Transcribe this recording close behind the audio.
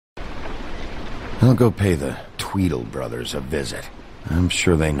I'll go pay the Tweedle brothers a visit. I'm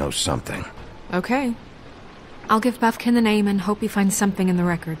sure they know something. Okay. I'll give Buffkin the name and hope he finds something in the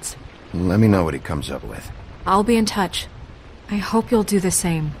records. Let me know what he comes up with. I'll be in touch. I hope you'll do the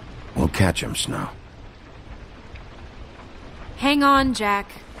same. We'll catch him, Snow. Hang on,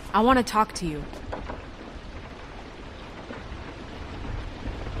 Jack. I want to talk to you.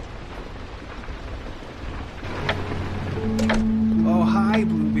 Oh, hi,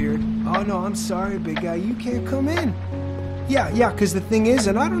 Bluebeard. Oh, no, I'm sorry, big guy. You can't come in. Yeah, because the thing is,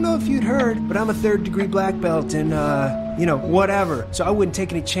 and I don't know if you'd heard, but I'm a third-degree black belt and, whatever. So I wouldn't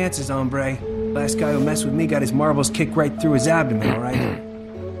take any chances, hombre. Last guy who messed with me got his marbles kicked right through his abdomen, all right?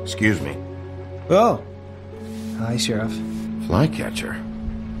 Excuse me. Oh. Hi, Sheriff. Flycatcher.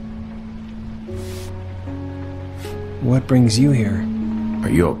 What brings you here? Are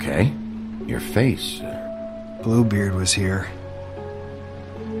you okay? Your face... Bluebeard was here.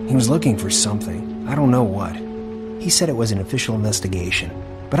 He was looking for something. I don't know what. He said it was an official investigation.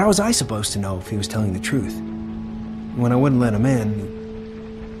 But how was I supposed to know if he was telling the truth? When I wouldn't let him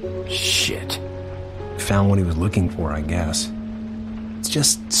in... Shit. Found what he was looking for, I guess. It's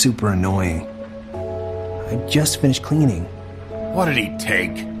just super annoying. I just finished cleaning. What did he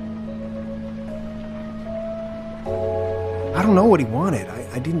take? I don't know what he wanted.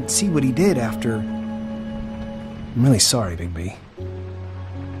 I didn't see what he did after... I'm really sorry, Big B.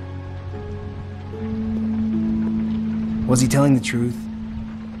 Was he telling the truth?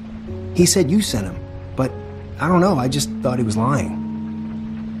 He said you sent him, but I don't know, I just thought he was lying.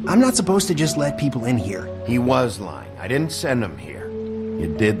 I'm not supposed to just let people in here. He was lying. I didn't send him here.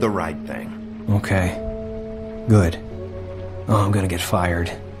 You did the right thing. Okay. Good. Oh, I'm gonna get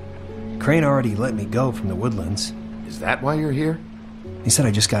fired. Crane already let me go from the Woodlands. Is that why you're here? He said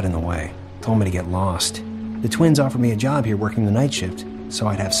I just got in the way. Told me to get lost. The twins offered me a job here working the night shift, so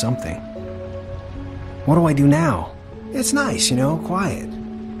I'd have something. What do I do now? It's nice, quiet.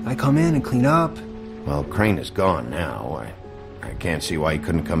 I come in and clean up. Well, Crane is gone now. I can't see why he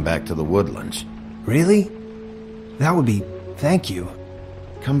couldn't come back to the Woodlands. Really? That would be... Thank you.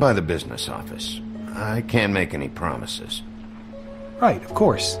 Come by the business office. I can't make any promises. Right, of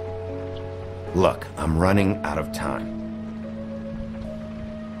course. Look, I'm running out of time.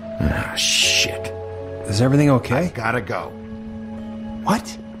 Ah, shit. Is everything okay? I've gotta go. What?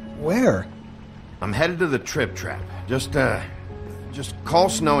 Where? I'm headed to the Trip Trap. Just call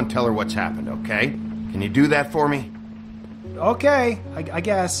Snow and tell her what's happened, okay? Can you do that for me? Okay, I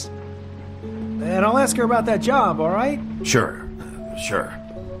guess. And I'll ask her about that job, all right? Sure.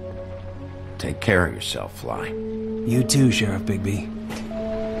 Take care of yourself, Fly. You too, Sheriff Bigby.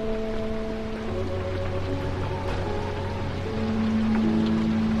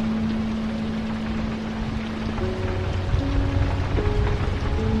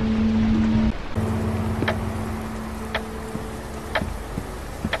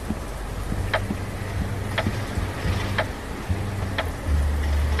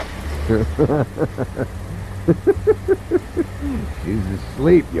 She's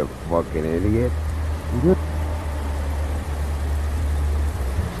asleep, you fucking idiot.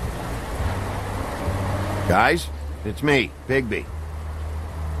 Guys, it's me, Bigby.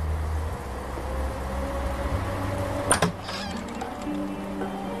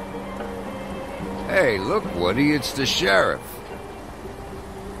 Hey, look, Woody, it's the sheriff.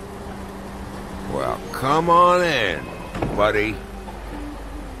 Well, come on in, buddy.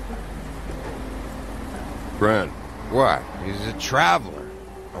 Brent. What? He's a traveler.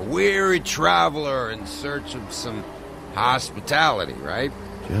 A weary traveler in search of some hospitality, right?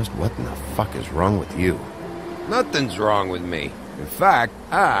 Just what in the fuck is wrong with you? Nothing's wrong with me. In fact,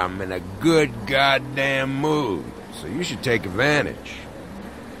 I'm in a good goddamn mood, so you should take advantage.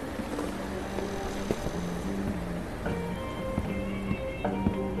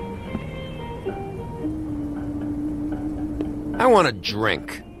 I want a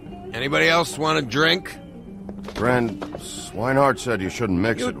drink. Anybody else want a drink? Brent, Swinehart said you shouldn't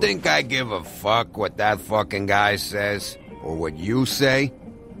mix it You think I give a fuck what that fucking guy says? Or what you say?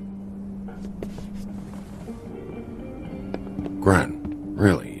 Grant,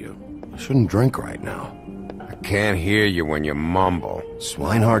 really, you shouldn't drink right now. I can't hear you when you mumble.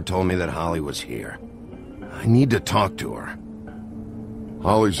 Swinehart told me that Holly was here. I need to talk to her.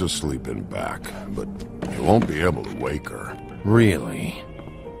 Holly's asleep in back, but you won't be able to wake her. Really?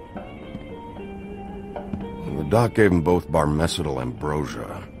 The doc gave them both Barmecidal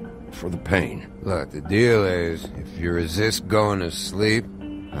ambrosia for the pain. Look, the deal is, if you resist going to sleep,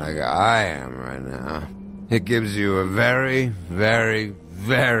 like I am right now, it gives you a very, very,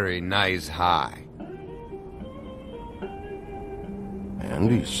 very nice high. And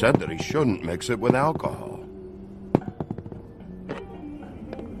he said that he shouldn't mix it with alcohol.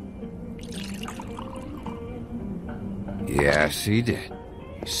 Yes, he did.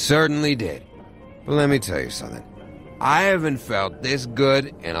 He certainly did. But let me tell you something. I haven't felt this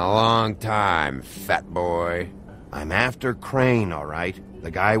good in a long time, fat boy. I'm after Crane, all right?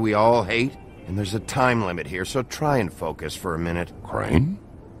 The guy we all hate? And there's a time limit here, so try and focus for a minute. Crane?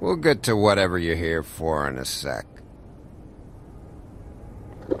 We'll get to whatever you're here for in a sec.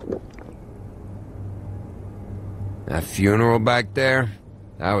 That funeral back there?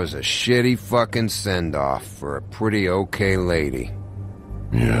 That was a shitty fucking send-off for a pretty okay lady.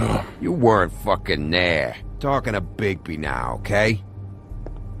 Yeah. You weren't fucking there. Talking to Bigby now, okay?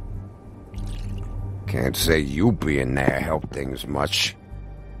 Can't say you being there helped things much.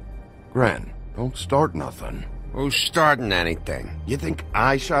 Gren, don't start nothing. Who's starting anything? You think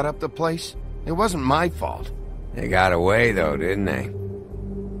I shot up the place? It wasn't my fault. They got away, though, didn't they?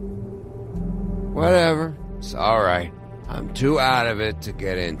 Whatever. It's alright. I'm too out of it to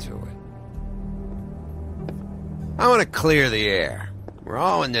get into it. I want to clear the air. We're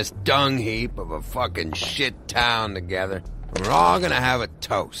all in this dung heap of a fucking shit town together. We're all gonna have a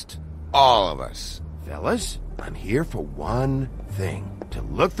toast. All of us. Fellas, I'm here for one thing. To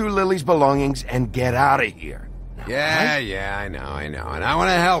look through Lily's belongings and get out of here. Now, Yeah, I know. And I want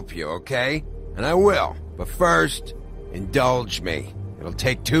to help you, okay? And I will. But first, indulge me. It'll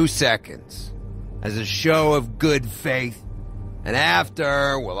take 2 seconds. As a show of good faith. And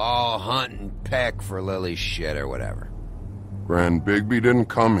after, we'll all hunt and peck for Lily's shit or whatever. Gren, Bigby didn't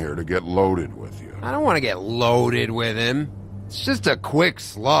come here to get loaded with you. I don't want to get loaded with him. It's just a quick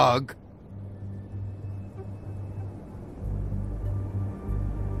slug.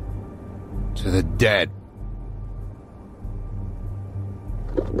 To the dead.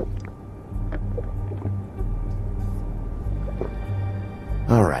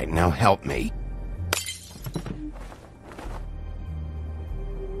 All right, now help me.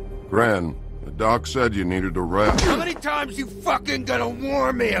 Gren, the doc said you needed a rest. How many times you fucking gonna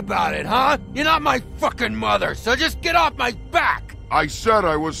warn me about it, huh? You're not my fucking mother, so just get off my back! I said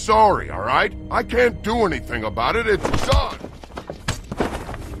I was sorry, all right? I can't do anything about it. It's done.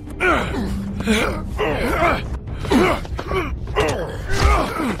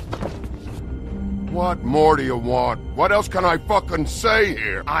 What more do you want? What else can I fucking say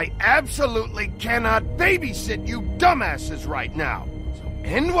here? I absolutely cannot babysit you dumbasses right now. So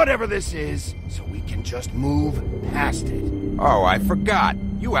end whatever this is, so we can just move past it. Oh, I forgot.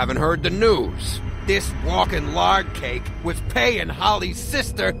 You haven't heard the news. This walking lard cake was paying Holly's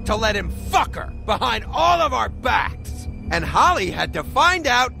sister to let him fuck her behind all of our backs. And Holly had to find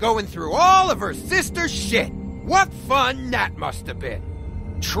out going through all of her sister's shit. What fun that must have been.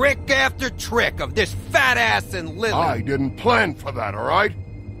 Trick after trick of this fat ass and Lily. I didn't plan for that, all right?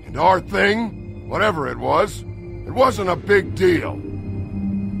 And our thing, whatever it wasn't a big deal.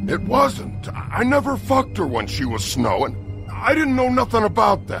 It wasn't. I never fucked her when she was snowing. I didn't know nothing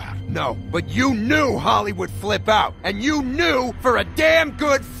about that. No, but you knew Holly would flip out. And you knew for a damn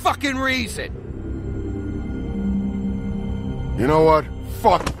good fucking reason. You know what?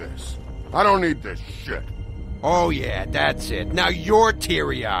 Fuck this. I don't need this shit. Oh yeah, that's it. Now you're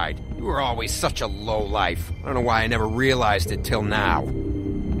teary-eyed. You were always such a lowlife. I don't know why I never realized it till now.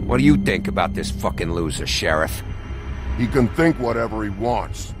 What do you think about this fucking loser, Sheriff? He can think whatever he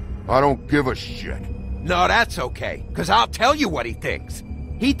wants. I don't give a shit. No, that's okay, because I'll tell you what he thinks.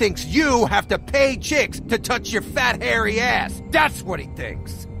 He thinks you have to pay chicks to touch your fat, hairy ass. That's what he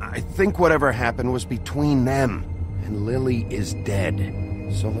thinks. I think whatever happened was between them, and Lily is dead.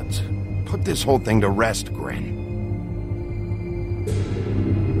 So let's put this whole thing to rest, Gren.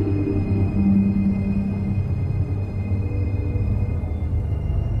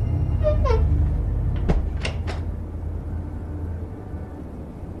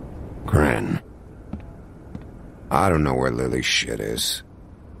 Gren. I don't know where Lily's shit is.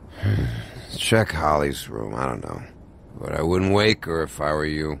 Check Holly's room, I don't know. But I wouldn't wake her if I were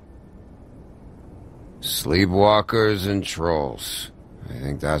you. Sleepwalkers and trolls. I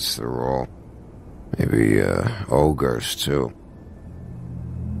think that's the role. Maybe, ogres, too.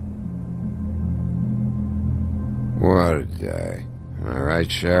 What a day. Am I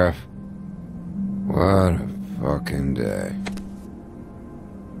right, Sheriff? What a fucking day.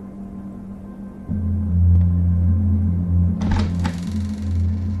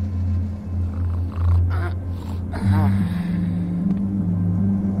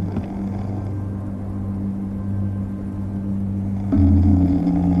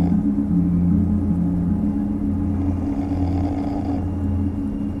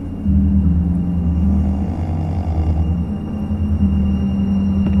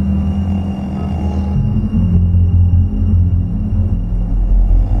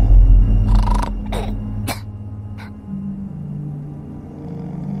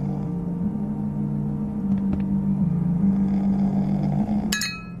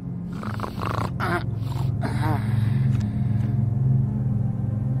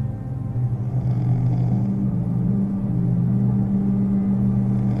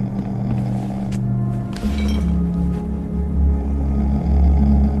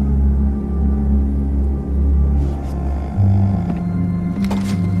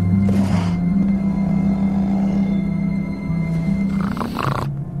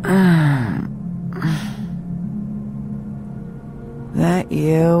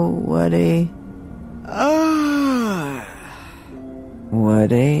 you, Woody?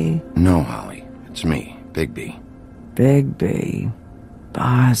 Woody? No, Holly. It's me, Bigby. Bigby.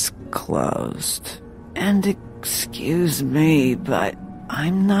 Bar's closed. And excuse me, but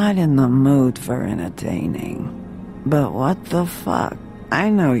I'm not in the mood for entertaining. But what the fuck? I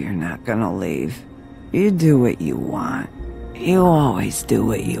know you're not gonna leave. You do what you want. You always do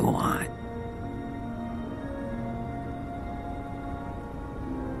what you want.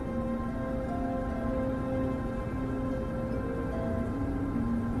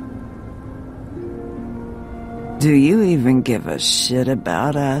 Do you even give a shit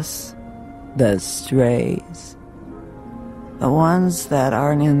about us? The strays? The ones that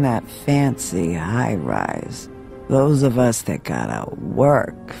aren't in that fancy high-rise. Those of us that gotta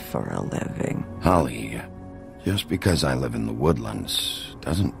work for a living. Holly, just because I live in the woodlands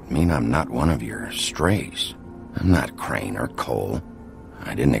doesn't mean I'm not one of your strays. I'm not Crane or Cole.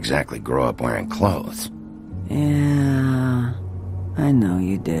 I didn't exactly grow up wearing clothes. Yeah, I know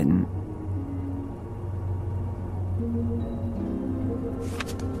you didn't.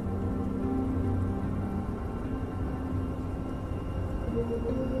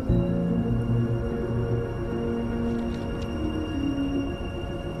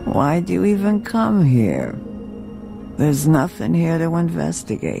 Why'd you even come here? There's nothing here to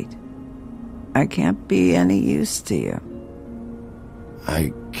investigate. I can't be any use to you.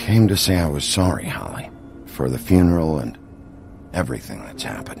 I came to say I was sorry, Holly, for the funeral and everything that's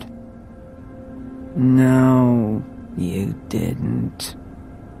happened. No, you didn't.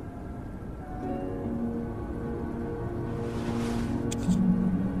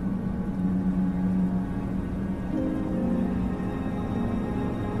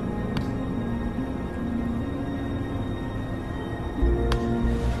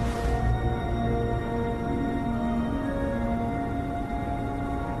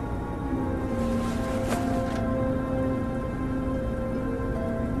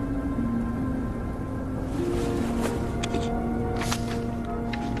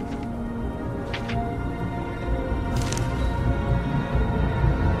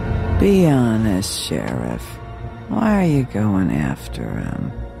 Be honest, Sheriff. Why are you going after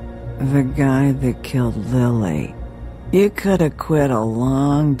him? The guy that killed Lily. You could have quit a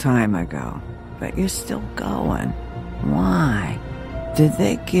long time ago, but you're still going. Why? Did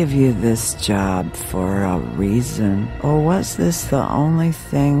they give you this job for a reason? Or was this the only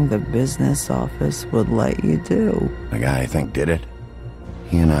thing the business office would let you do? The guy I think did it,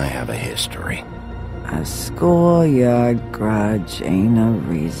 he and I have a history. A schoolyard grudge ain't a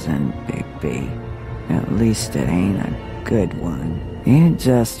reason, Bigby. At least it ain't a good one. You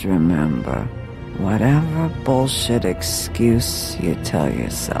just remember, whatever bullshit excuse you tell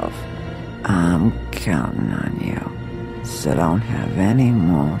yourself, I'm counting on you. So don't have any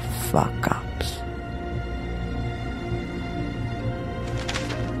more fuck-ups.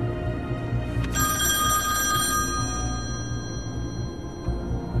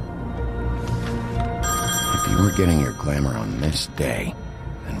 We're getting your glamour on this day,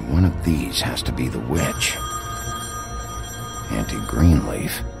 and one of these has to be the witch. Auntie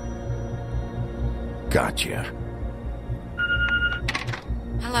Greenleaf. Gotcha.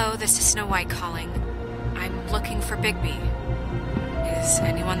 Hello, this is Snow White calling. I'm looking for Bigby. Is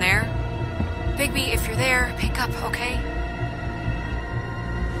anyone there? Bigby, if you're there, pick up, okay?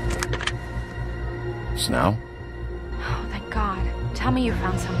 Snow? Oh, thank God. Tell me you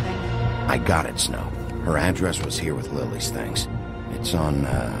found something. I got it, Snow. Her address was here with Lily's things. It's on,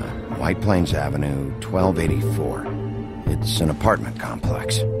 White Plains Avenue, 1284. It's an apartment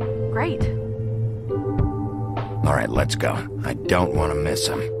complex. Great. All right, let's go. I don't want to miss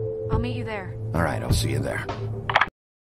him. I'll meet you there. All right, I'll see you there.